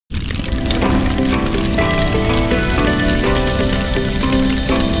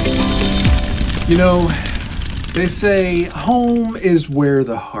You know, they say home is where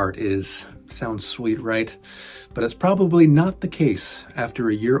the heart is. Sounds sweet, right? But it's probably not the case after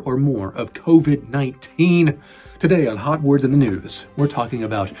a year or more of COVID-19. Today on Hot Words in the News, we're talking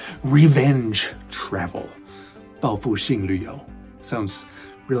about revenge travel. 报复性旅游 sounds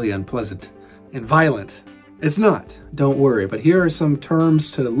really unpleasant and violent. It's not, don't worry, but here are some terms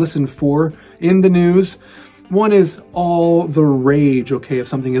to listen for in the news. One is all the rage, okay? If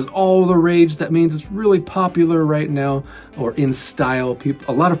something is all the rage, that means it's really popular right now or in style.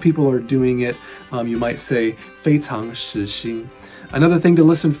 A lot of people are doing it. You might say 非常时兴. Another thing to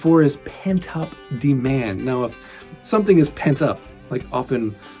listen for is pent-up demand. Now, if something is pent up, like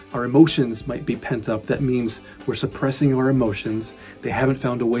often our emotions might be pent up, that means we're suppressing our emotions. They haven't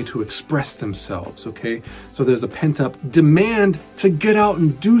found a way to express themselves, okay? So there's a pent-up demand to get out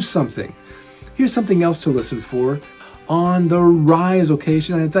and do something. Here's something else to listen for. On the rise, okay?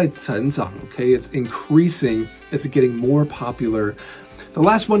 现在在成长, okay? It's increasing. It's getting more popular. The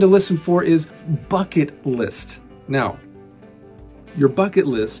last one to listen for is bucket list. Now, your bucket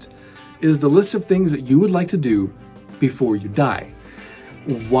list is the list of things that you would like to do before you die.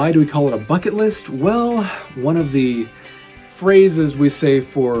 Why do we call it a bucket list? Well, one of the phrases we say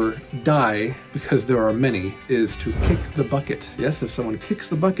for die, because there are many, is to kick the bucket. Yes, if someone kicks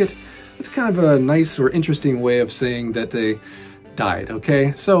the bucket, it's kind of a nice or interesting way of saying that they died,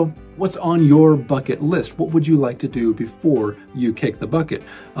 okay? So what's on your bucket list? What would you like to do before you kick the bucket?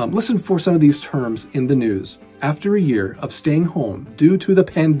 Listen for some of these terms in the news. After a year of staying home due to the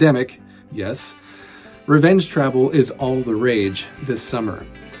pandemic, yes, revenge travel is all the rage this summer.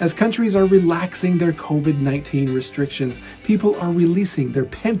 As countries are relaxing their COVID-19 restrictions, people are releasing their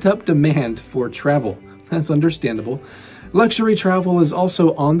pent-up demand for travel. That's understandable. Luxury travel is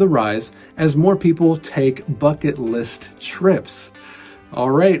also on the rise as more people take bucket list trips. All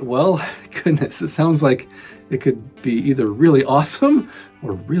right, well, goodness, it sounds like it could be either really awesome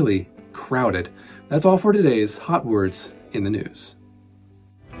or really crowded. That's all for today's Hot Words in the News.